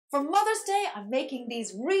For Mother's Day, I'm making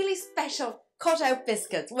these really special cut-out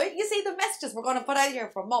biscuits. Wait, you see the messages we're going to put out here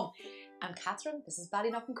for Mum. I'm Catherine, this is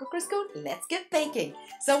Ballynuckin Cookery School. Let's get baking.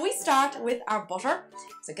 So we start with our butter.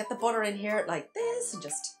 So get the butter in here like this and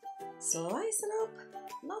just slice it up.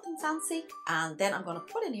 Nothing fancy. And then I'm going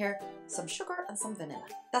to put in here some sugar and some vanilla.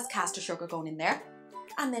 That's caster sugar going in there.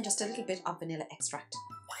 And then just a little bit of vanilla extract.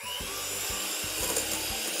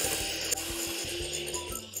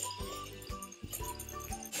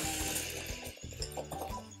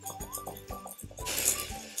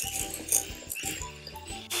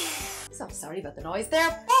 So sorry about the noise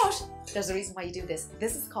there, but there's a reason why you do this.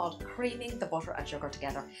 This is called creaming the butter and sugar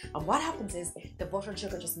together. And what happens is the butter and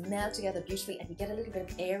sugar just melt together beautifully and you get a little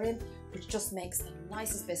bit of air in, which just makes the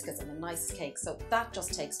nicest biscuits and the nicest cakes. So that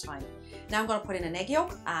just takes time. Now I'm going to put in an egg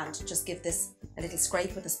yolk and just give this a little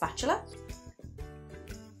scrape with a spatula.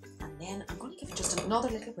 And then I'm going to give it just another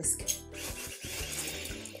little whisk.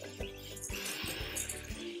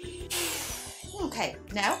 Okay,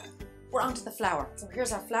 now we're onto the flour. So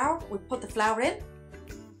here's our flour. We put the flour in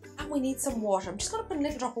and we need some water. I'm just going to put a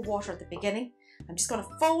little drop of water at the beginning. I'm just going to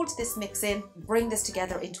fold this mix in, bring this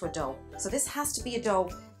together into a dough. So this has to be a dough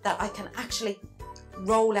that I can actually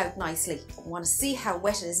roll out nicely. I want to see how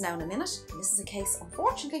wet it is now in a minute. And this is a case,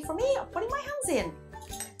 unfortunately for me, of putting my hands in.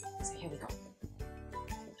 So here we go.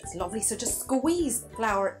 It's lovely. So just squeeze the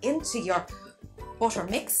flour into your butter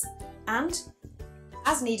mix and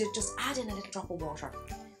as needed, just add in a little drop of water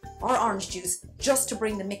or orange juice just to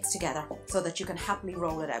bring the mix together so that you can happily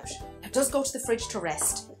roll it out. It does go to the fridge to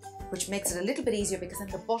rest, which makes it a little bit easier because then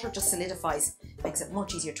the butter just solidifies, makes it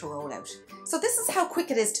much easier to roll out. So this is how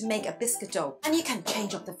quick it is to make a biscuit dough. And you can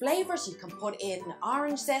change up the flavors. You can put in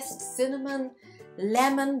orange zest, cinnamon,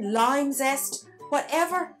 lemon, lime zest,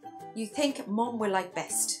 whatever you think Mum will like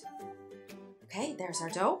best. Okay, there's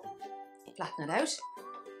our dough. Flatten it out.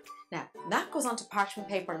 Now that goes onto parchment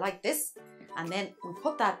paper like this. And then we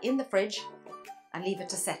put that in the fridge and leave it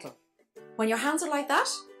to settle. When your hands are like that,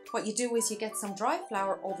 what you do is you get some dry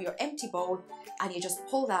flour over your empty bowl and you just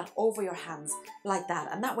pull that over your hands like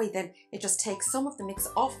that. And that way then it just takes some of the mix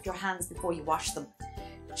off your hands before you wash them,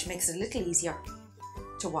 which makes it a little easier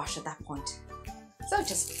to wash at that point. So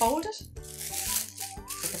just fold it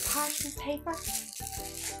with the parchment paper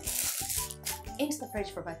into the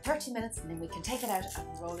fridge for about 30 minutes and then we can take it out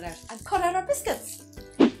and roll it out and cut out our biscuits.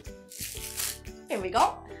 Here we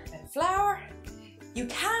go, a bit of flour. You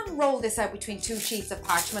can roll this out between two sheets of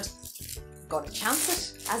parchment. You've got to chance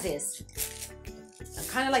it as is. I'm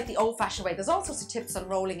kind of like the old-fashioned way. There's all sorts of tips on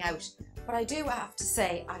rolling out, but I do have to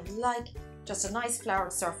say I like just a nice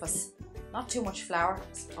floured surface. Not too much flour,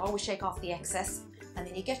 always shake off the excess, and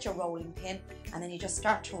then you get your rolling pin and then you just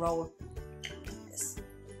start to roll like this.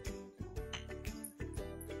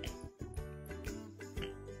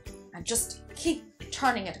 And just keep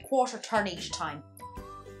turning it, a quarter turn each time.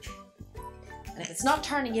 And if it's not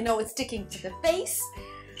turning, you know it's sticking to the base,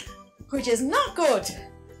 which is not good.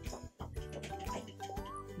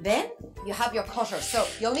 Then you have your cutter. So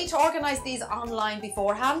you'll need to organize these online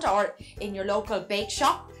beforehand or in your local bake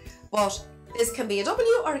shop, but this can be a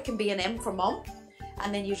W or it can be an M for Mum.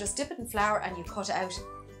 And then you just dip it in flour and you cut out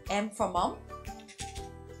M for Mum.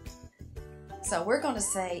 So we're going to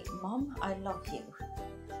say, Mum, I love you.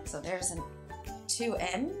 So there's two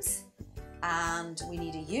M's and we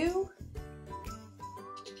need a U.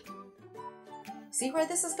 See where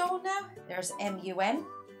this is going now? There's M-U-M,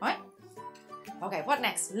 right? Okay, what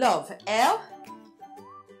next? Love, L.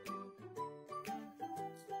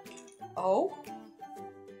 O.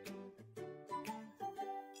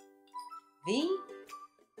 V.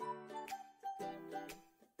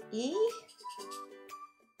 E.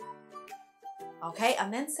 Okay,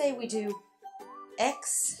 and then say we do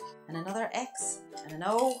X and another X and an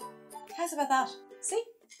O. How's about that? See?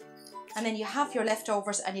 And then you have your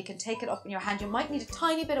leftovers and you can take it up in your hand. You might need a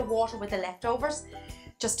tiny bit of water with the leftovers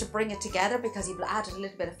just to bring it together because you've added a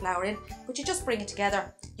little bit of flour in, but you just bring it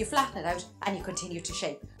together, you flatten it out and you continue to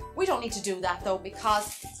shape. We don't need to do that though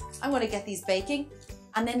because I'm going to get these baking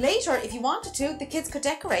and then later if you wanted to, the kids could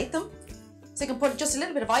decorate them. So you can put just a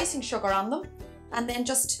little bit of icing sugar on them and then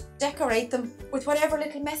just decorate them with whatever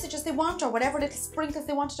little messages they want or whatever little sprinkles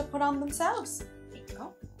they wanted to put on themselves. There you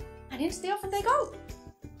go. And into the oven they go.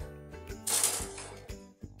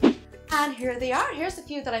 And here they are. Here's a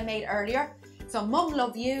few that I made earlier. So Mum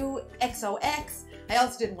Love You, XOX. I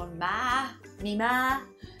also did one Ma, Me Ma.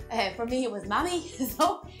 For me it was Mammy.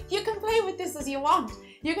 So you can play with this as you want.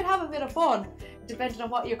 You can have a bit of fun depending on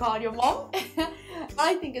what you call your mum.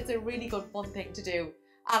 I think it's a really good fun thing to do.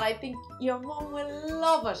 And I think your mum will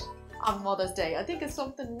love it. on Mother's Day. I think it's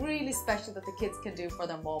something really special that the kids can do for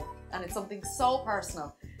their mum, and it's something so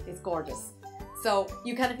personal. It's gorgeous. So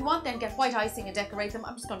you can, if you want, then get white icing and decorate them.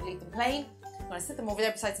 I'm just going to leave them plain. I'm going to sit them over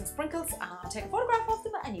there beside some sprinkles, and I'll take a photograph of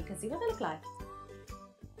them and you can see what they look like.